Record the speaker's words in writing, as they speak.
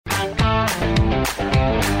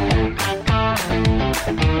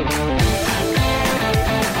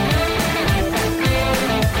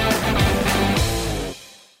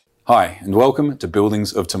Hi, and welcome to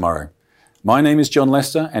Buildings of Tomorrow. My name is John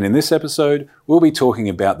Lester, and in this episode, we'll be talking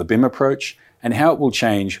about the BIM approach and how it will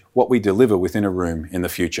change what we deliver within a room in the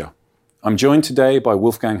future. I'm joined today by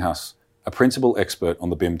Wolfgang Haas, a principal expert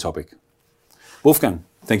on the BIM topic. Wolfgang,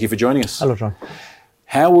 thank you for joining us. Hello, John.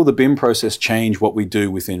 How will the BIM process change what we do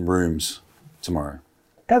within rooms tomorrow?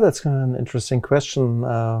 Yeah, that's an interesting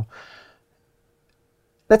question.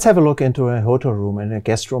 Let's have a look into a hotel room and a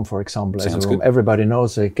guest room, for example. Sounds as a room. Good. Everybody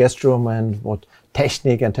knows a guest room and what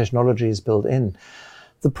technique and technology is built in.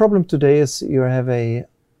 The problem today is you have a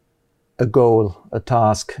goal, a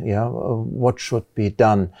task, what should be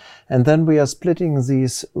done. And then we are splitting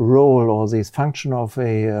this role or this function of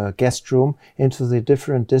a guest room into the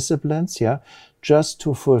different disciplines, just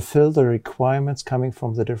to fulfill the requirements coming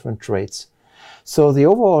from the different trades. So the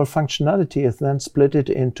overall functionality is then split it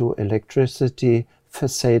into electricity,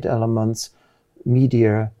 facade elements,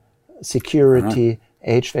 media, security,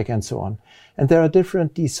 HVAC, and so on. And there are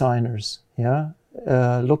different designers,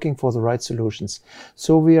 looking for the right solutions.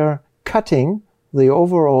 So we are cutting the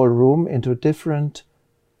overall room into different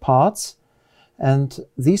parts, and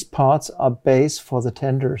these parts are base for the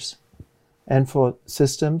tenders and for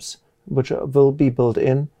systems which will be built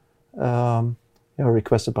in,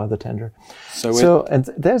 requested by the tender. And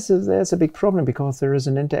there's a big problem because there is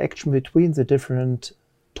an interaction between the different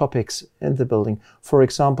topics in the building. For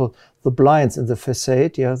example, the blinds in the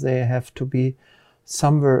facade, they have to be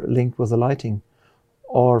somewhere linked with the lighting.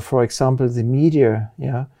 Or for example, the media,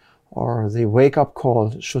 or the wake-up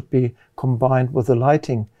call should be combined with the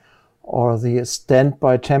lighting. Or the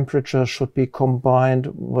standby temperature should be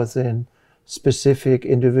combined within specific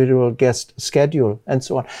individual guest schedule, and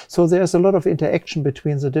so on. So there's a lot of interaction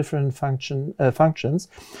between the different functions.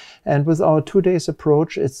 And with our 2 days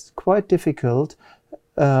approach, it's quite difficult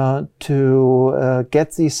to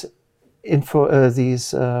get these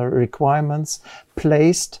requirements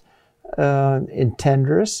placed in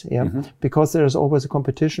tenders, because there's always a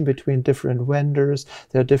competition between different vendors.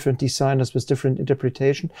 There are different designers with different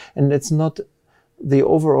interpretation, and it's not the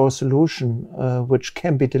overall solution which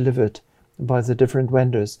can be delivered by the different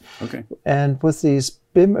vendors. Okay. And with this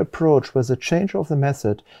BIM approach, with the change of the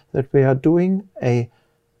method, that we are doing a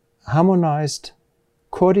harmonized,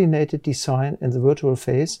 coordinated design in the virtual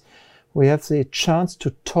phase, we have the chance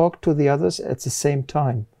to talk to the others at the same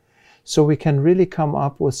time. So we can really come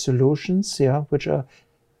up with solutions, which are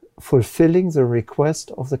fulfilling the request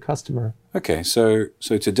of the customer. Okay, so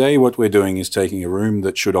today what we're doing is taking a room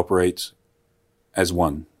that should operate as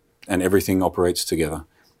one, and everything operates together.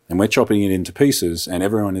 And we're chopping it into pieces, and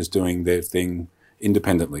everyone is doing their thing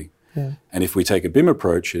independently. Yeah. And if we take a BIM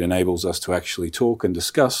approach, it enables us to actually talk and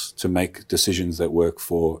discuss to make decisions that work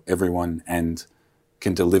for everyone and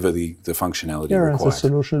can deliver the functionality required. And the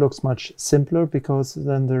solution looks much simpler because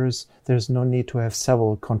then there's no need to have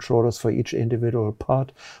several controllers for each individual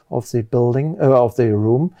part of the building, of the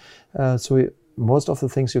room. Most of the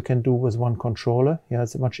things you can do with one controller.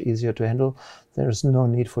 It's much easier to handle. There's no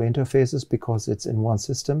need for interfaces because it's in one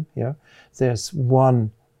system. There's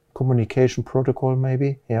one communication protocol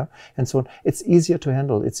maybe, and so on. It's easier to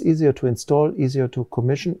handle. It's easier to install, easier to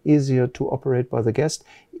commission, easier to operate by the guest,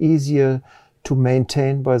 easier to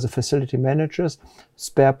maintain by the facility managers.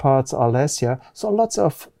 Spare parts are less, So lots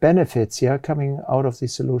of benefits, coming out of the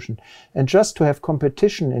solution. And just to have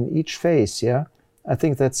competition in each phase, I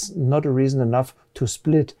think that's not a reason enough to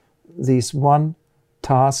split these one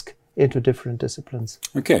task into different disciplines.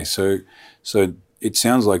 Okay, so it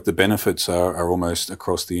sounds like the benefits are almost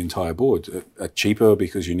across the entire board. Cheaper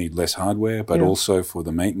because you need less hardware, but also for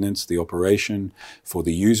the maintenance, the operation, for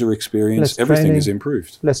the user experience, everything is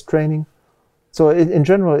improved. Less training. So in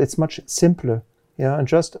general, it's much simpler. And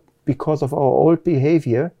just because of our old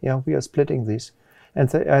behavior, we are splitting these.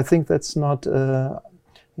 And I think that's not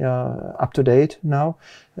up to date now.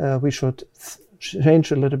 We should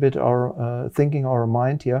change a little bit our thinking, our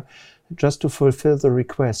mind just to fulfill the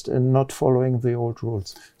request and not following the old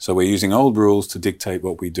rules. So we're using old rules to dictate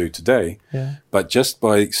what we do today, but just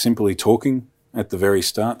by simply talking at the very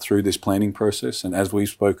start through this planning process, and as we've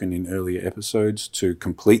spoken in earlier episodes, to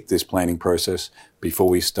complete this planning process before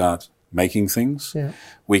we start making things,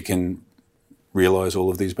 we can realize all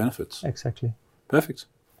of these benefits. Exactly. Perfect.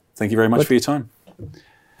 Thank you very much for your time.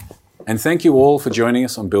 And thank you all for joining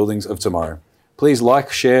us on Buildings of Tomorrow. Please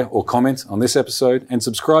like, share, or comment on this episode and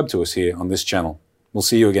subscribe to us here on this channel. We'll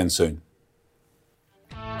see you again soon.